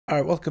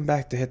Alright, welcome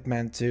back to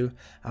Hitman 2.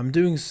 I'm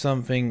doing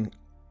something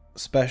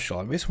special.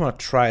 I just want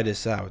to try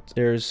this out.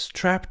 There's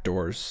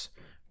trapdoors,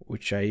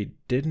 which I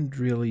didn't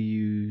really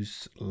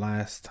use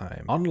last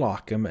time.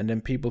 Unlock them and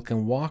then people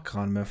can walk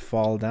on them and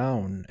fall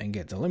down and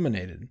get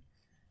eliminated.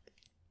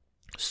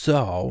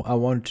 So, I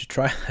wanted to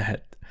try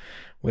that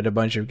with a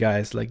bunch of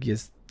guys, like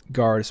just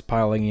guards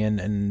piling in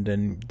and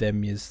then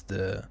them just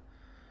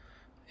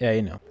yeah,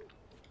 you know.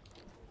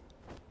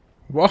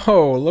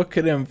 Whoa, look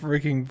at him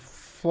freaking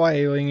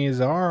flailing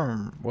his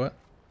arm. What?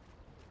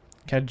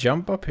 Can I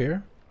jump up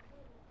here?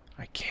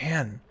 I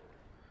can.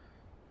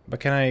 But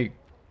can I?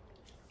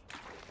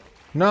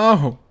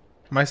 No!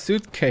 My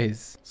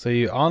suitcase. So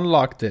you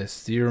unlock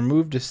this. You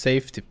remove the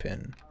safety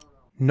pin.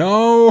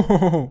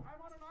 No!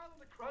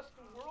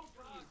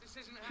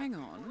 Hang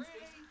on.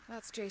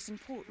 That's Jason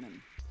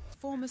Portman,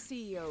 former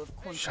CEO of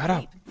Quantum Shut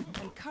up.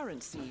 Leap and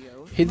current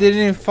CEO. He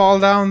didn't even fall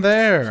down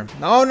there.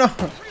 No, no.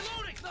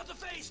 Not the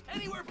face.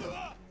 Anywhere.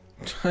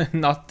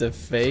 Not the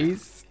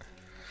face.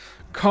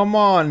 Come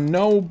on,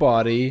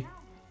 nobody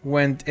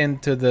went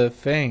into the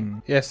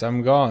thing. Yes,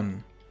 I'm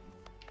gone.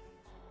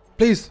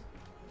 Please.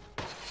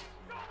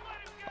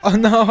 Oh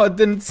no, I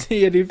didn't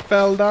see it. He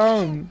fell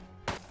down.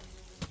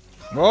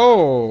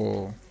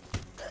 Whoa.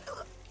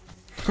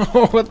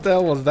 Oh, what the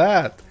hell was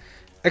that?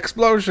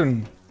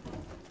 Explosion.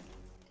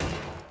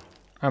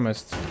 I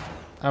missed.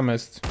 I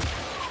missed. What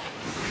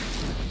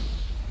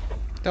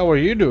the hell were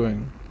you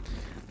doing?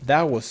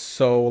 That was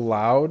so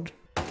loud.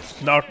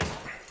 Not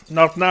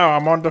now,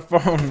 I'm on the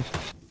phone.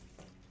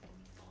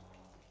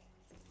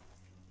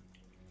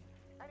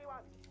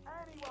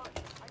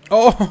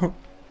 Oh!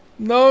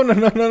 No, no,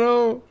 no,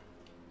 no,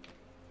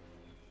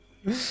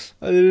 no.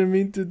 I didn't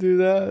mean to do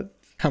that.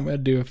 I'm gonna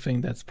do a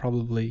thing that's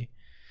probably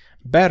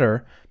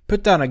better.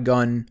 Put down a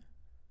gun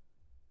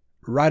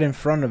right in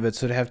front of it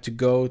so they have to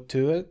go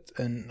to it.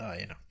 And,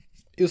 you know,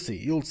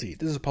 you'll see.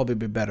 This will probably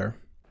be better.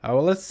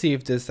 Well, let's see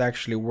if this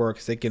actually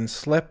works. They can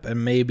slip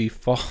and maybe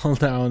fall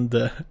down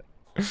the...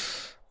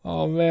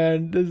 Oh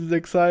man, this is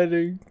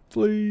exciting.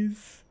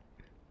 Please.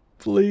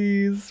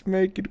 Please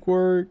make it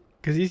work.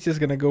 Because he's just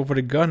gonna go for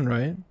the gun,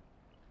 right?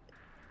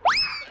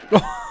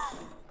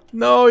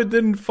 No, it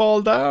didn't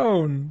fall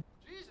down.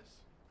 Jesus.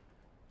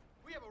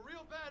 We have a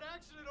real bad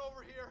accident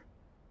over here.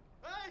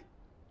 Hey!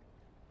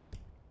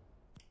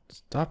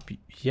 Stop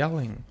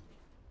yelling.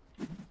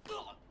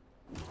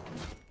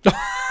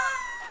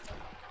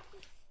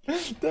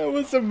 That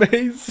was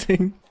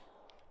amazing.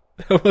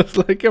 That was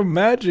like a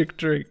magic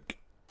trick.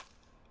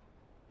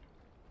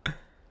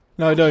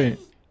 No, don't.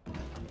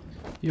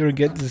 You don't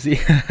get to see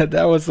that.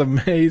 That was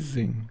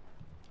amazing.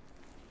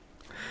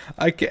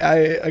 I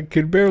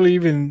could barely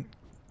even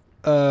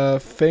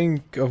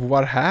think of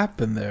what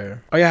happened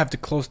there. Oh yeah, I have to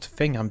close the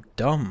thing. I'm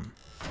dumb.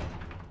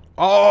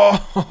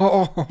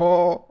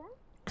 Oh!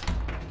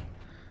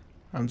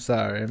 I'm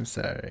sorry. I'm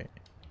sorry.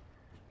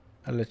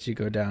 I'll let you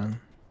go down.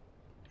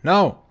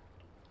 No!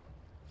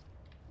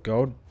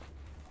 Go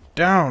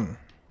down.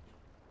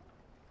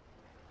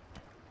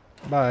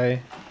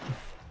 Bye.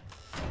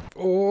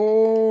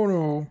 Oh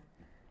no.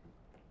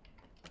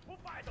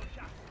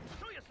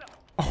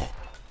 Oh.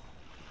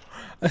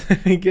 I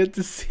didn't get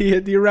to see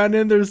it. He ran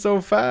in there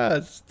so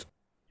fast.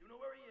 You know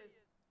where he is.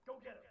 Go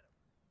get him.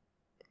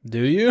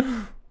 Do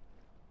you?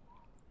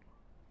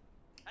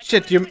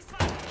 Shit,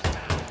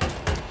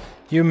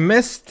 you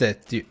missed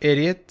it, you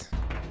idiot.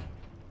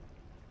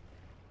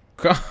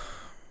 Come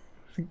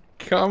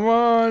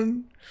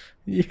on.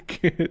 You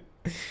could.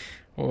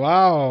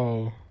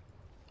 Wow.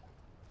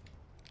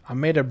 I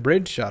made a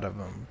bridge out of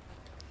him.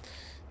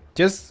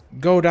 Just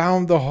go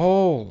down the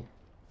hole.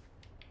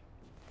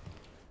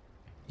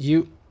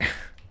 You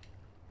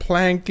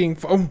planking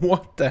from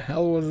what the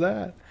hell was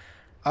that?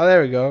 Oh,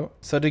 there we go.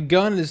 So the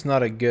gun is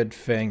not a good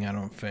thing, I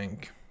don't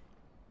think.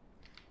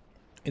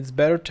 It's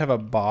better to have a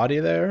body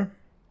there.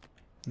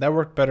 That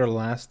worked better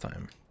last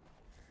time.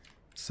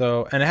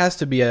 So, and it has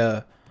to be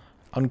a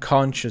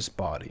unconscious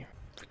body.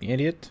 Freaking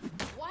idiot.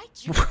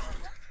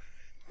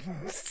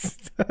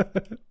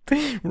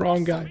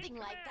 Wrong guy. Something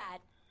like that.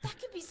 That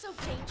could be so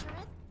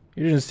dangerous.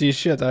 You didn't see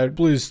shit. I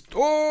please.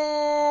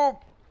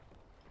 Oh!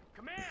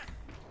 Command.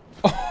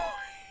 Oh!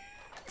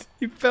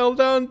 He fell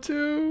down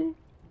too.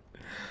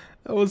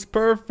 That was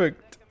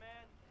perfect.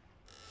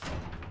 Yeah,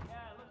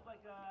 it looks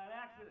like an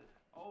accident.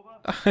 Over.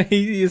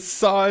 He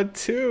saw it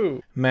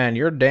too. Man,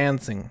 you're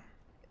dancing.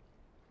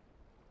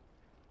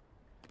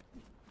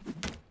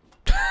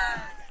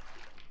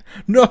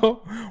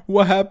 No!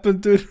 What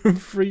happened to the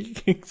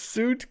freaking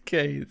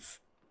suitcase?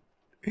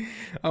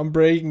 I'm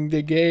breaking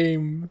the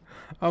game.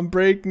 I'm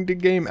breaking the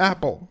game,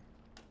 Apple.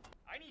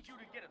 I need you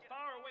to get as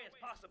far away as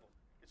possible.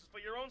 This is for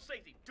your own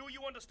safety. Do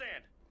you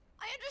understand?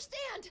 I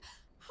understand.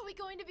 Are we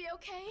going to be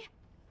okay?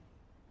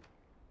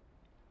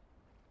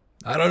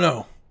 I don't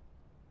know.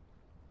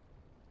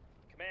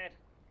 Command.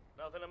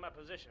 Nothing in my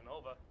position.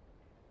 Over.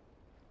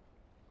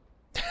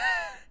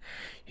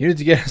 You need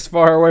to get as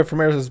far away from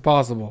here as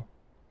possible.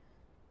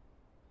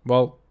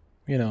 Well,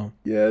 you know.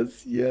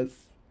 Yes,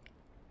 yes.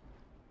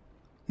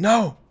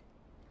 No!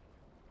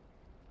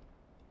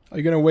 Are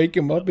you gonna wake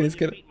him up and he's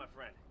gonna... Meet my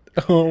friend.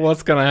 Oh,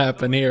 what's gonna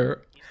happen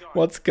here?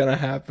 What's gonna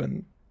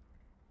happen?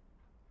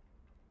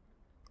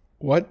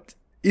 What?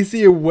 Is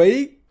he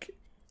awake?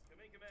 Come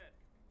in, command.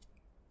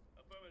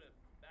 Affirmative.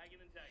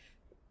 Bagging and tagging.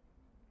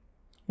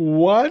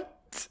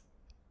 What?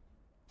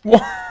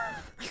 What?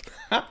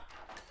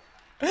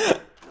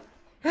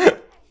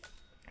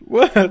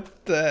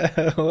 What the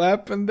hell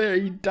happened there?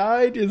 He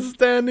died just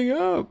standing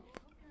up.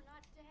 You're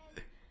not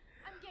dead.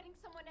 I'm getting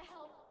someone to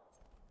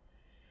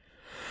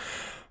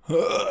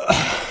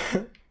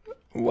help.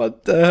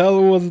 What the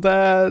hell was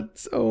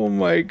that? Oh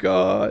my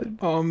god.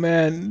 Oh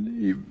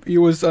man, he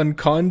was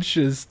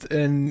unconscious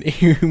and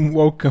he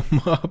woke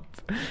him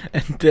up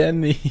and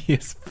then he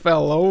just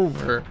fell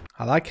over.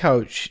 I like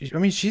how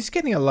she's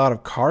getting a lot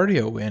of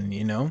cardio in,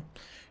 you know?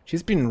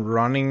 She's been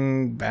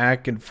running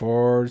back and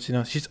forth, you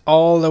know. She's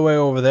all the way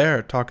over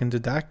there talking to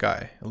that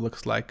guy. It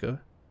looks like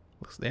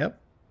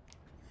yep.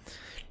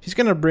 She's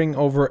gonna bring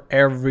over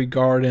every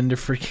guard in the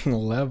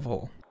freaking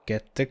level.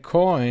 Get the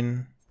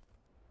coin.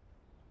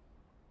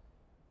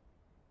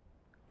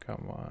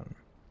 Come on.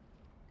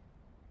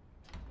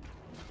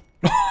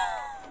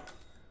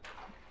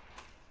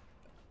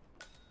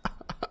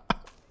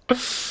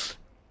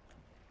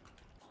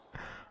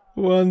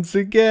 Once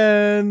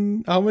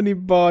again. How many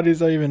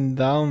bodies are even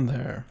down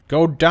there?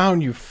 Go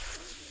down, you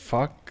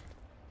fuck.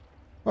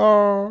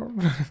 Oh.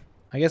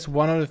 I guess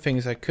one of the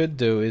things I could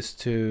do is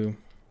to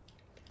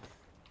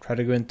try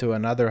to go into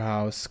another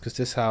house. Because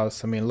this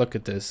house, I mean, look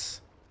at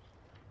this.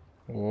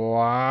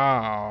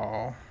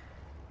 Wow.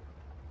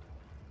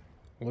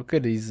 Look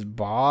at these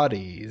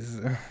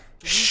bodies.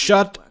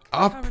 Shut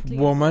up,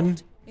 woman.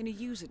 In a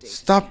user data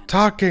Stop scan.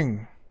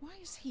 talking. Why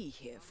is he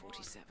here,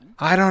 47?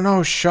 I don't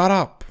know. Shut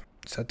up.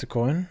 Is that the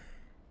coin?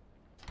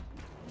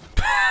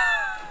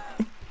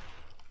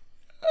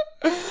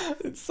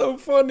 It's so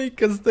funny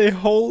because they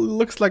hold.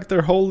 Looks like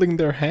they're holding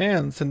their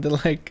hands and they're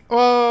like,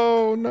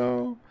 oh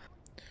no.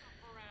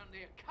 Around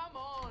here, come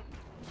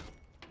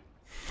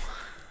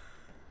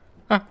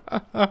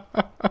on.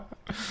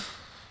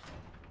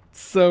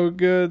 So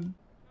good.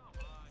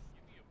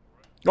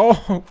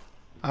 Oh,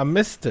 I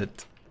missed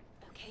it.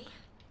 Okay.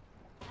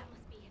 That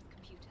must be his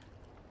computer.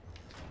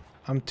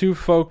 I'm too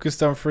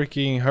focused on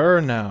freaking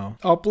her now.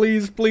 Oh,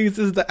 please, please,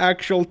 this is the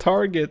actual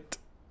target.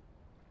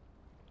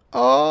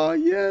 Oh,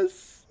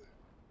 yes.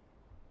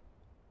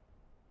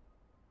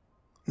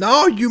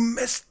 No, you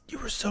missed. You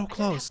were so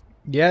close.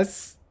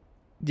 Yes.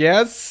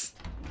 Yes.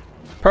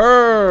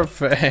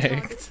 Perfect.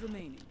 Targets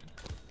remaining.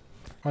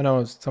 Oh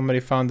no, somebody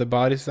found the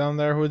bodies down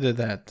there. Who did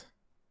that?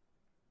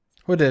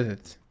 Who did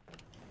it?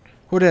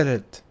 Who did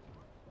it?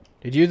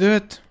 Did you do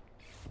it?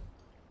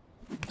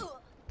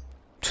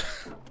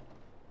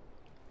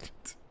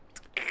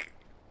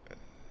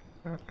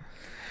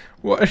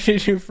 Why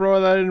did you throw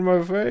that in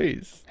my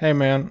face? Hey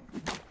man.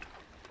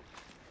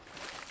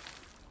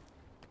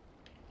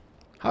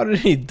 How did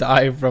he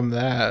die from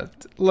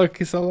that? Look,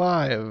 he's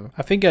alive.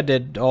 I think I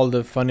did all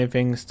the funny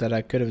things that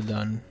I could have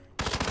done.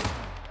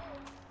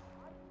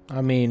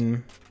 I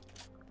mean,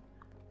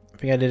 I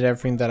think I did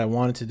everything that I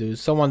wanted to do.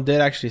 Someone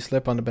did actually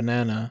slip on the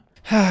banana.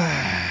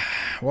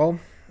 Well,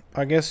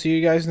 I guess see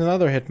you guys in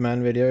another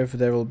Hitman video if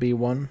there will be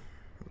one.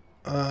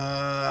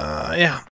 Yeah.